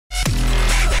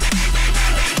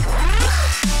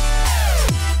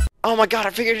Oh my god, I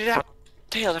figured it out!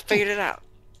 Tails, I figured it out.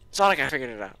 Sonic, I figured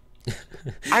it out.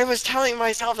 I was telling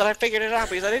myself that I figured it out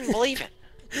because I didn't believe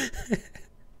it.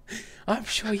 I'm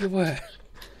sure you were.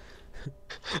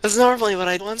 That's normally what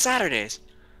I do on Saturdays.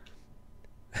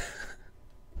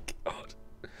 God.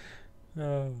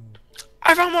 Oh.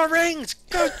 I found more rings!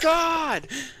 Good god!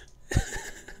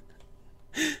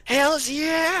 Hells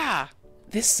yeah!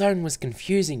 This zone was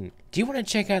confusing. Do you want to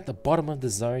check out the bottom of the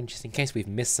zone just in case we've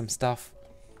missed some stuff?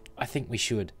 I think we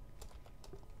should.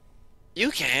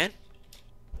 You can.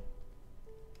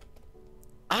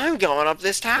 I'm going up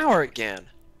this tower again.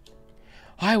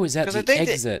 I was at Because I the think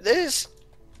exit. that this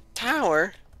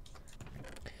tower...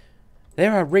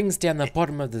 There are rings down the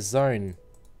bottom of the zone,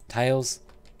 Tails.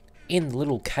 In the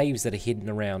little caves that are hidden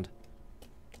around.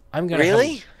 I'm gonna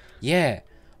Really? Yeah.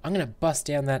 I'm gonna bust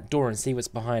down that door and see what's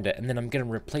behind it, and then I'm gonna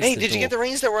replace Hey, the did door. you get the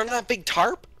rings that were under that big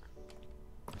tarp?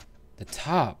 The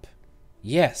tarp?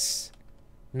 Yes.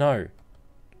 No.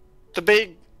 The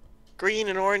big green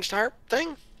and orange tarp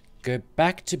thing? Go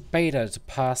back to Beta to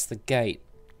pass the gate.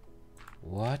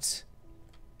 What?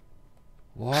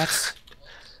 What?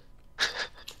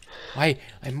 I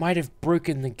might have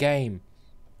broken the game.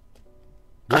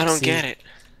 I don't Whoopsie. get it.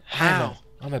 How?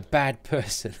 I'm a bad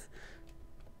person.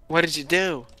 What did you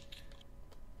do?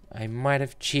 I might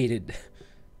have cheated.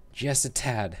 Just a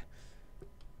tad.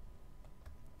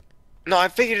 No, I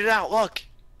figured it out. Look,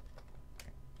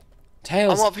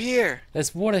 Tails, I'm up here.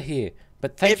 there's water here,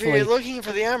 but If thankfully... you're looking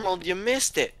for the emerald, you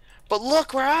missed it. But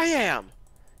look where I am.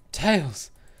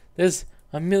 Tails, there's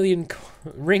a million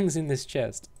rings in this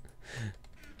chest.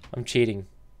 I'm cheating.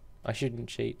 I shouldn't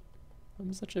cheat.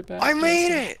 I'm such a bad I made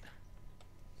person. it.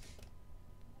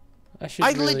 I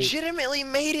I really... legitimately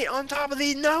made it on top of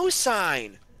the no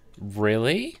sign.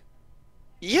 Really?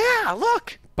 Yeah,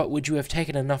 look. But would you have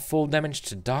taken enough fall damage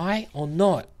to die, or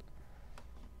not?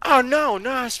 Oh no,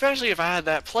 no, especially if I had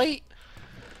that plate.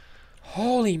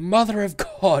 Holy mother of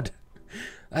God!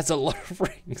 That's a lot of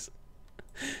rings.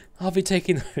 I'll be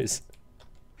taking those.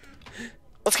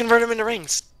 Let's convert them into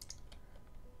rings.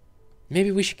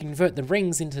 Maybe we should convert the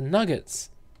rings into nuggets.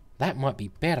 That might be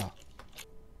better.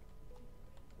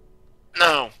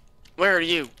 No. Where are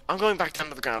you? I'm going back down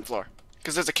to the ground floor.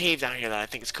 Because there's a cave down here that I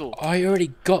think is cool. I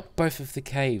already got both of the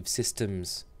cave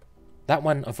systems. That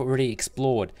one I've already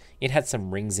explored. It had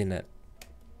some rings in it.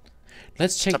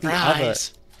 Let's check the other.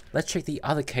 Surprise. Let's check the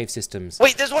other cave systems.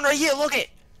 Wait, there's one right here. Look it.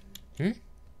 Hmm?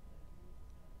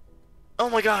 Oh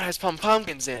my god, it has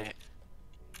pumpkins in it.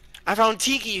 I found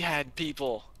Tiki head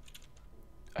people.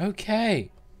 Okay.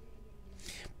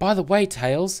 By the way,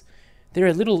 Tails, there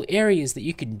are little areas that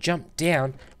you can jump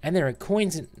down, and there are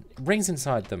coins and rings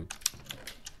inside them.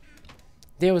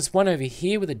 There was one over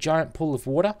here with a giant pool of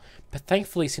water, but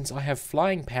thankfully, since I have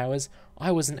flying powers,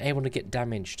 I wasn't able to get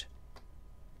damaged.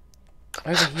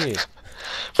 Over here.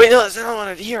 Wait, no, there's another one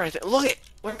over here. Look it.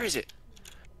 Where is it?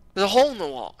 There's a hole in the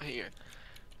wall here.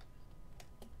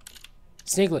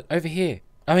 Sniglett, over here.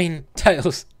 I mean,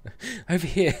 Tails, over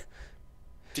here.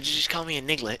 Did you just call me a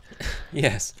Sniglett?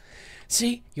 Yes.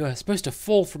 See, you are supposed to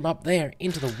fall from up there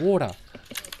into the water.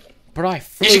 But I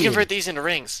flew. You should convert these into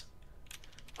rings.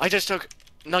 I just took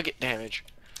nugget damage.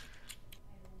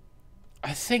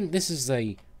 I think this is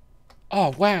a...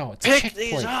 Oh, wow, it's a Pick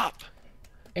checkpoint. these up.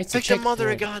 It's a Pick the checkpoint.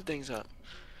 mother of God things up.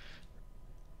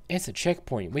 It's a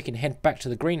checkpoint. We can head back to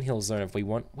the Green Hill Zone if we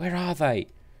want. Where are they?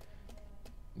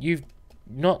 You've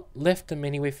not left them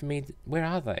anywhere for me. Where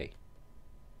are they?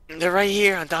 They're right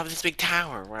here on top of this big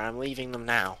tower where I'm leaving them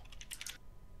now.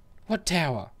 What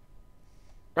tower?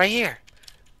 Right here.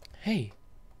 Hey,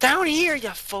 Down here, you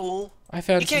fool. I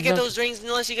found You can't some get those rings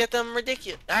unless you get them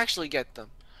ridiculous. Actually get them.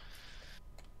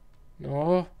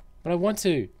 Oh, but I want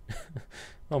to.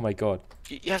 Oh my god.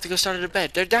 You have to go start at a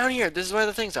bed. They're down here. This is where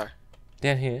the things are.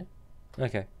 Down here?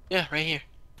 Okay. Yeah, right here.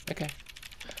 Okay.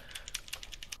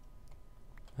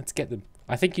 Let's get them.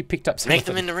 I think you picked up some Make of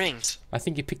them into rings. I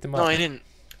think you picked them No, up. I didn't.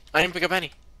 I didn't pick up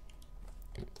any.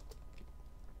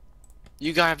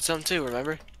 You grabbed some too,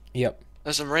 remember? Yep.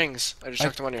 There's some rings. I just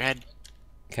chucked them on your head.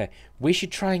 Okay. We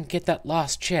should try and get that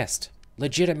last chest.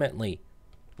 Legitimately.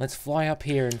 Let's fly up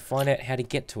here and find out how to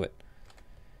get to it.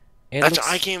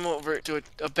 I came over to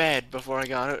a bed before I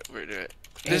got over to it.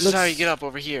 This is how you get up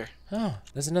over here. Oh,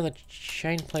 there's another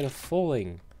chain plate of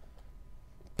falling.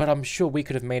 But I'm sure we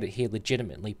could have made it here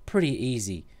legitimately. Pretty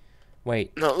easy.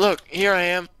 Wait, No, look. Here I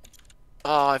am.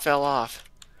 Oh, I fell off.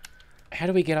 how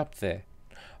do we get up there?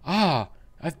 Ah,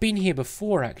 I've been here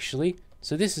before actually,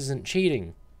 so this isn't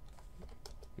cheating.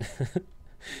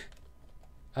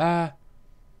 How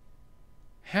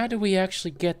do we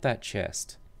actually get that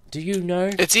chest? Do you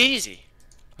know? It's easy.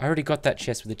 I already got that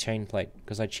chest with the chain plate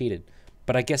because I cheated.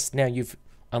 But I guess now you've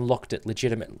unlocked it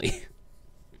legitimately.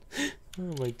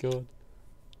 Oh my god.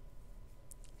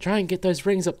 Try and get those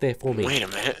rings up there for me. Wait a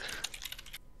minute.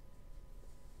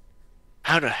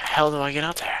 How the hell do I get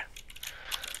up there?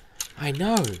 I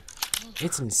know.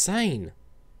 It's insane.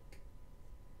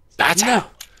 That's No.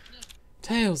 how.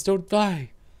 Tails, don't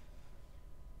die.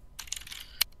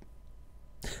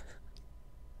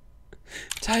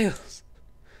 Tails,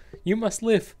 you must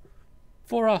live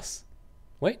for us.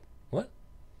 Wait, what?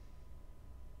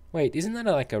 Wait, isn't that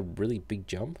like a really big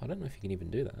jump? I don't know if you can even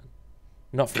do that.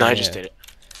 Not from No, there. I just did it.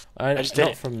 I just did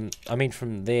not it. from. I mean,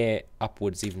 from there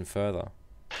upwards even further.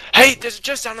 Hey, there's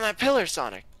just down on that pillar,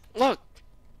 Sonic. Look.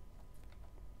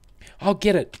 I'll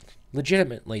get it,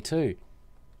 legitimately too.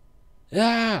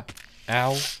 Ah!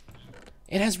 Ow!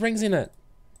 It has rings in it.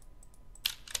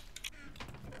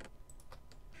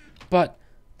 But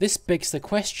this begs the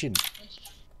question: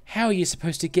 how are you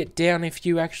supposed to get down if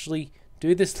you actually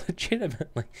do this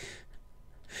legitimately?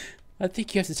 I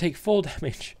think you have to take fall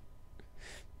damage.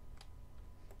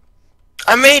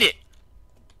 I made it.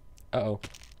 Uh-oh.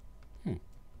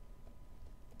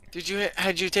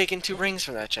 Had you taken 2 rings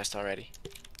from that chest already?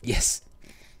 Yes.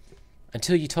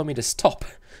 Until you told me to stop.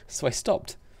 So I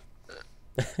stopped.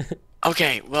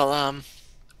 Okay, well,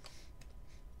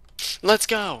 let's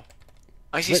go.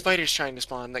 I see spiders trying to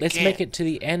spawn. Let's make it to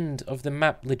the end of the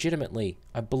map legitimately.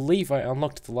 I believe I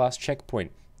unlocked the last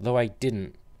checkpoint, though I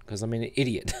didn't, because I'm an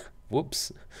idiot.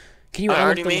 Whoops. Can you? I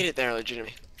already made it there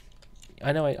legitimately.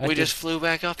 I know. We just flew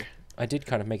back up here. I did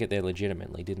kind of make it there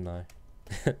legitimately, didn't I?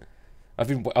 I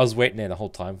was waiting there the whole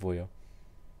time for you.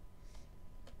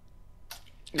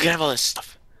 You can have all this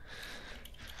stuff.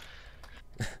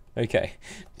 Okay.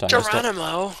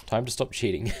 Geronimo! Time to stop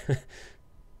cheating.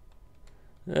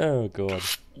 Oh god.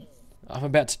 I'm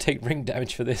about to take ring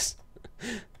damage for this.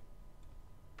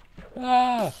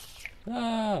 Ah!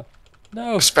 Ah!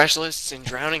 No! Specialists in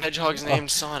drowning hedgehogs named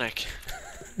Sonic.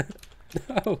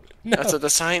 No! No! That's what the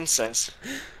sign says.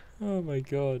 Oh my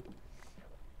god.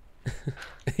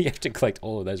 You have to collect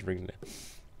all of those rings now.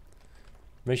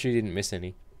 Make sure you didn't miss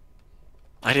any.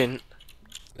 I didn't.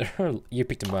 You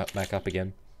picked them back up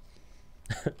again.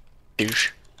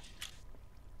 Douche.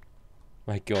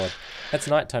 My god. That's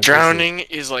nighttime. Drowning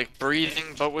is like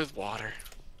breathing, but with water.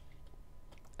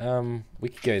 We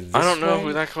could go this I don't know way.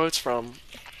 who that quote's from.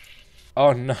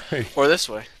 Oh no. Or this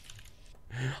way.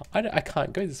 I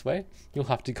can't go this way. You'll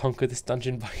have to conquer this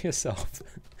dungeon by yourself.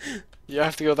 You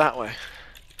have to go that way.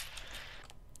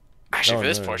 Actually, Oh, for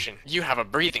this no. portion, you have a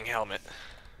breathing helmet.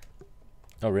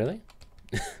 Oh really?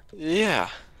 Yeah.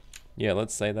 Yeah,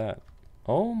 let's say that.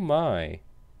 Oh my.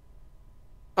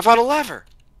 I found a lever.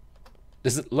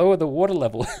 Does it lower the water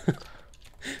level?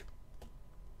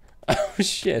 Oh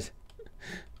shit.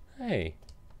 Hey.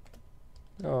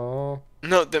 Oh.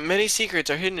 No, the many secrets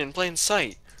are hidden in plain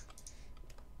sight.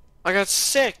 I got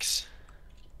 6.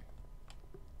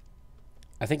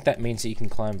 I think that means that you can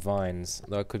climb vines,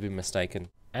 though I could be mistaken.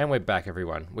 And we're back,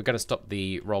 everyone. We're going to stop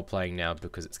the role-playing now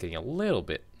because it's getting a little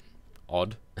bit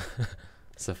odd.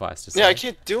 Suffice to say. Yeah, I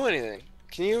can't do anything.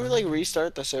 Can you, like,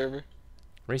 restart the server?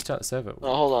 Restart the server.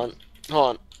 Oh, hold on. Hold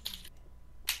on.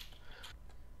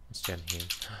 What's down here?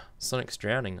 Sonic's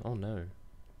drowning. Oh no.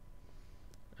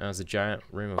 There's a giant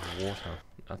room of water.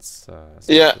 That's not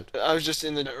Yeah, good. I was just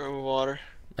in the room of water.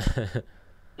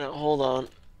 No, hold on.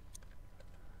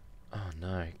 Oh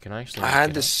no. Can I actually I get had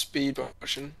up? this speed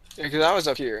potion. Yeah, because I was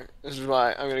up here. This is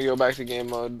why I'm gonna go back to game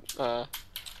mode 0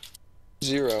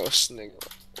 Sniglett.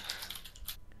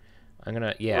 I'm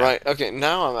gonna, yeah. Right, okay,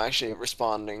 now I'm actually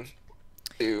responding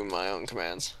to my own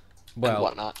commands and Well,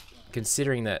 whatnot.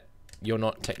 considering that you're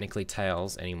not technically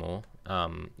Tails anymore,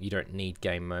 you don't need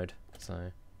game mode,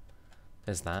 so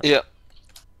there's that. Yeah.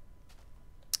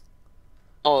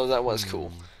 Oh, that was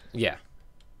cool. Yeah.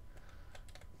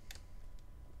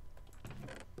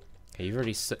 Okay, you've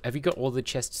already. Have you got all the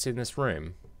chests in this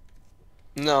room?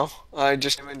 No, I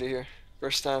just came into here.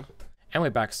 First time. And we're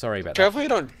back. Sorry about Careful you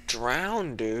don't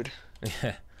drown, dude. that.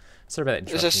 Yeah. Sorry about that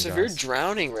There's a interruption, severe guys.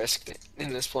 drowning risk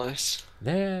in this place.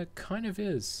 There kind of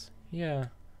is. Yeah.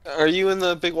 Are you in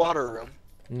the big water room?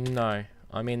 No,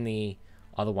 I'm in the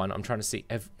other one. I'm trying to see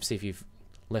if you've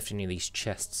left any of these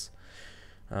chests.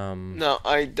 No,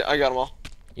 I got them all.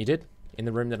 You did? In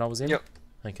the room that I was in? Yep.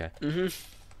 Okay.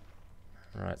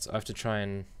 Mm-hmm. Alright, so I have to try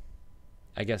and,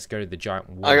 I guess, go to the giant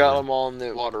wall. I got them all in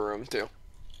the water room, too.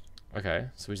 Okay,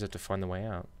 so we just have to find the way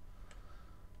out.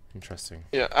 Interesting.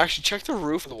 Yeah, actually, check the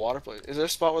roof of the water place. Is there a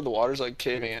spot where the water's, like,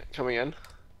 coming in?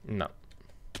 No.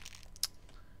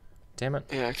 Damn it.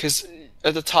 Yeah, because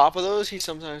at the top of those, he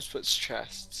sometimes puts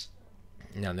chests.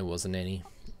 No, there wasn't any.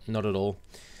 Not at all.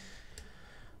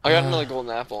 I got another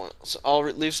golden apple, so I'll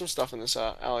leave some stuff in this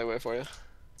alleyway for you.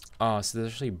 Oh, so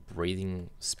there's actually breathing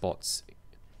spots.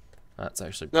 That's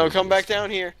actually No, pretty come back useful.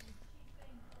 down here.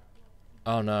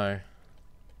 Oh no.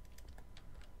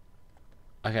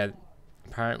 Okay,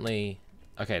 apparently...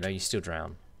 Okay, no, you still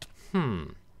drown. Hmm.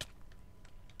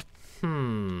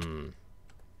 Come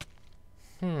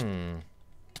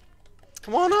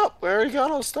on up. We already got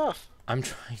all the stuff. I'm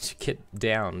trying to get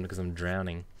down because I'm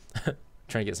drowning.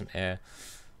 Trying to get some air.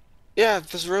 Yeah,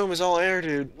 this room is all air,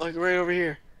 dude. Like right over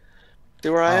here. See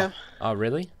where I am? Oh,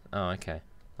 really? Oh, okay.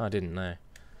 I didn't know.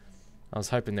 I was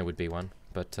hoping there would be one,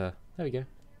 but there we go.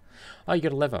 Oh, you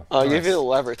got a lever. I'll Nice. give you the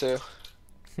lever too.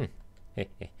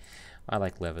 I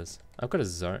like levers. I've got a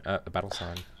zone, a battle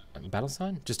sign. A battle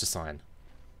sign? Just a sign.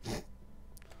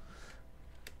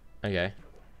 Okay.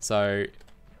 So,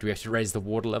 do we have to raise the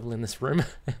water level in this room?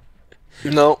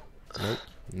 Nope. Nope.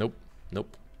 Nope.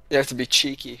 Nope. You have to be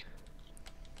cheeky.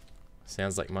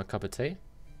 Sounds like my cup of tea.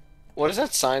 What does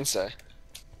that sign say?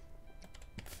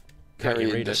 Can't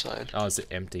you read the it? sign. Oh, is it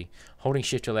empty? Holding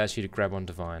shift allows you to grab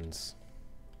onto vines.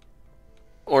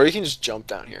 Or you can just jump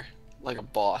down here like a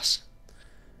boss.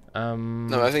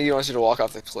 No, I think he wants you to walk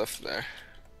off the cliff there.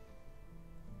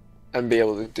 And be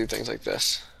able to do things like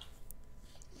this.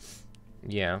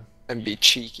 Yeah. And be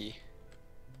cheeky.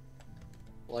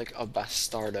 Like a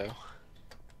bastardo.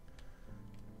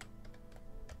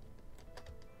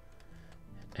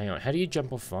 Hang on, how do you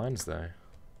jump off vines though?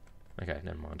 Okay,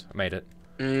 never mind. I made it.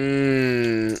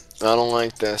 I don't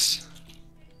like this.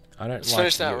 I don't Let's like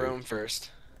finish that you. room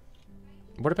first.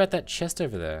 What about that chest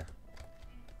over there?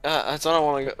 That's what I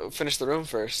want to finish the room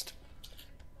first.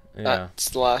 Yeah. That's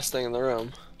the last thing in the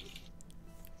room.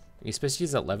 Are you supposed to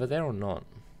use that lever there or not?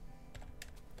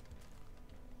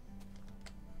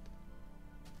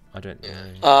 I don't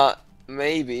know.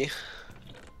 Maybe.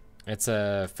 It's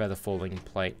a feather falling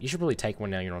plate. You should probably take one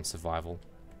now you're on survival,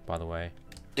 by the way.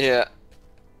 Yeah.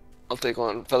 I'll take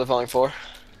one. Feather falling 4.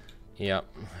 Yep.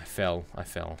 I fell.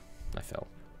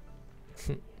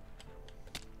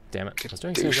 Damn it. I was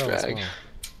doing so well as Douchebag. well.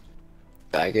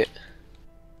 Bag it.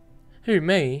 Who,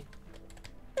 me?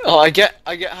 Oh, I get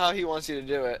how he wants you to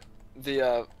do it.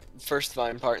 The first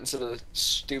vine part instead of the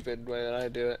stupid way that I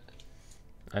do it.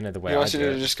 I know the way He I wants you do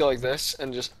to it. just go like this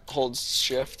and just hold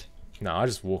shift. No, I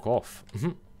just walk off.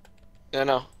 Yeah,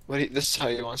 no. But this is how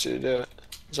he wants you to do it.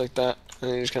 It's like that. And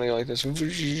then you just kind of go like this.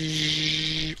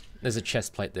 There's a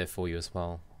chest plate there for you as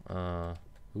well.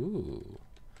 Ooh.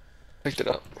 Picked it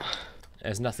up.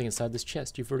 There's nothing inside this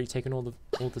chest. You've already taken all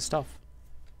the stuff.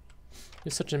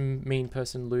 You're such a mean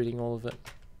person looting all of it.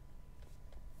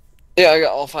 Yeah, I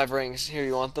got all 5 rings. Here,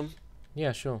 you want them?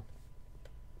 Yeah, sure.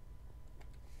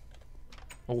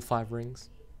 All 5 rings.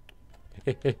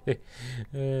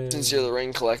 Since you're the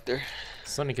ring collector.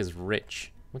 Sonic is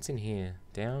rich. What's in here?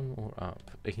 Down or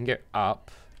up? It can go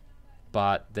up,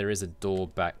 but there is a door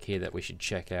back here that we should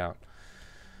check out.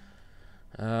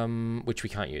 Which we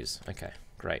can't use. Okay,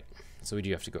 great. So we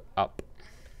do have to go up.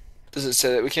 Does it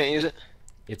say that we can't use it?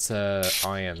 It's a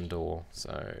iron door,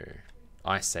 so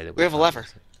I say that We have a can't lever.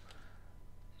 use it.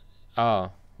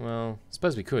 Oh, well, I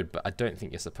suppose we could, but I don't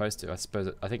think you're supposed to.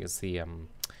 I think it's the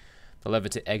lever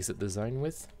to exit the zone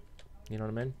with. You know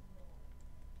what I mean?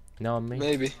 Know what I mean?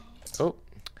 Maybe. Oh,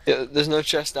 Yeah, there's no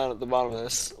chest down at the bottom of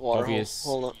this water hole. Obvious.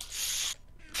 Hold on.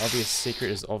 obvious secret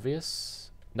is obvious.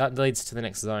 That leads to the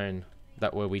next zone.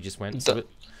 That where we just went. So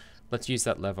let's use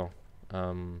that lever.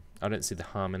 I don't see the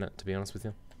harm in it, to be honest with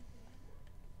you.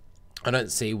 I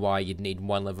don't see why you'd need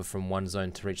one lever from one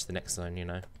zone to reach the next zone, you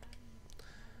know.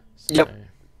 So, Yep.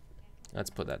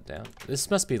 let's put that down. This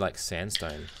must be like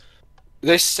sandstone.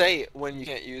 They say when you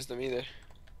can't use them either.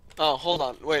 Oh, hold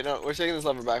on. Wait, no, we're taking this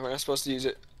lever back. We're not supposed to use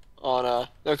it on,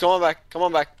 no, come on back. Come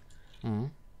on back. Hmm.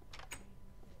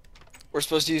 We're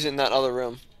supposed to use it in that other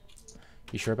room.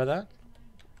 You sure about that?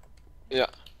 Yeah.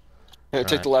 Here,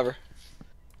 take Right. the lever.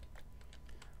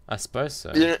 I suppose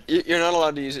so. You're not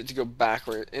allowed to use it to go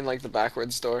backward, in like the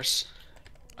backwards doors.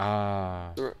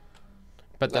 Ah. The-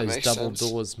 But that those makes double sense.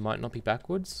 doors might not be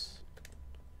backwards?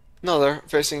 No, they're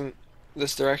facing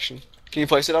this direction. Can you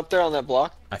place it up there on that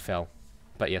block? I fell.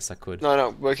 But yes, I could. No,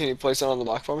 no, but can you place it on the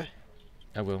block for me?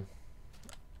 I will.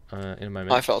 In a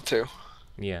moment. I fell too.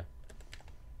 Yeah.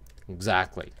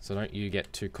 Exactly. So don't you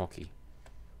get too cocky.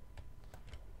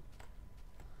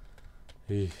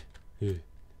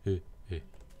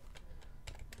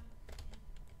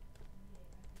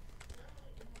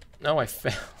 No, I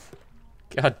fell.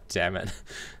 God damn it.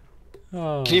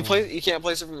 Oh. Can you place? You can't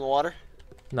place it from the water.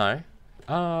 No.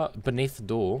 Beneath the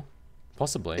door.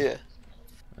 Possibly. Yeah.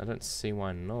 I don't see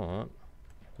why not.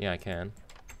 Yeah, I can.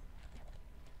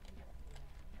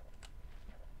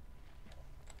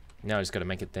 Now I just got to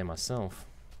make it there myself.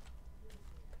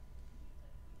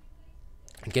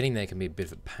 Getting there can be a bit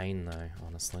of a pain, though,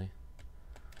 honestly.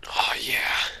 Oh,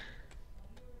 yeah.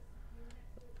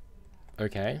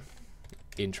 Okay.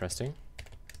 Interesting.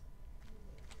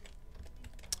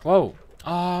 Whoa.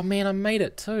 Oh, man, I made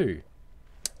it, too.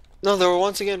 No, there were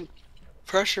once again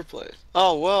pressure plates.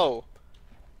 Oh, whoa.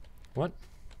 What?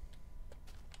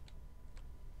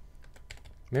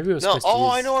 Maybe it was No, supposed to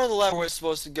use... I know where the lever was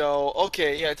supposed to go.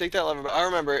 Okay, yeah, take that lever. I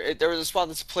remember. There was a spot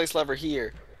that's a place lever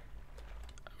here.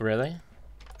 Really?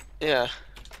 Yeah.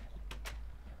 I'm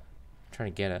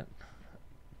trying to get it.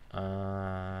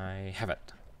 I have it.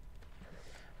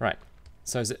 Right.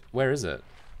 So is it... Where is it?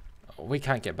 We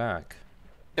can't get back.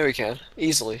 Yeah, we can.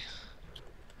 Easily.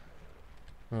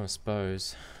 Oh, I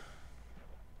suppose.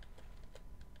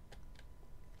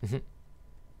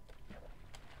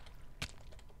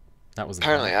 That was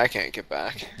apparently I can't get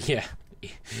back. Yeah.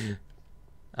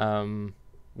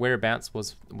 Whereabouts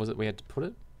was it we had to put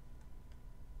it?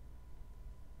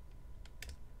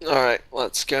 Alright,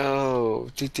 let's go.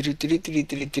 I'm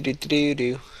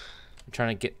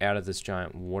trying to get out of this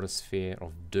giant water sphere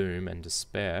of doom and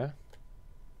despair.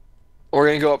 We're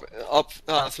gonna go up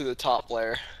through the top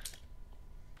layer.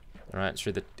 Alright,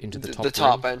 into the top The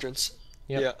top room. entrance.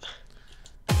 Yep. Yeah.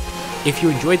 If you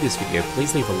enjoyed this video,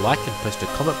 please leave a like and post a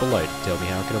comment below to tell me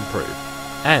how I can improve.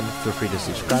 And feel free to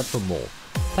subscribe for more.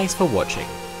 Thanks for watching.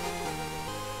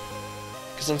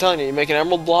 Because I'm telling you, you make an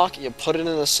emerald block, you put it in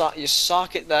the you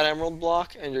socket that emerald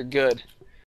block, and you're good.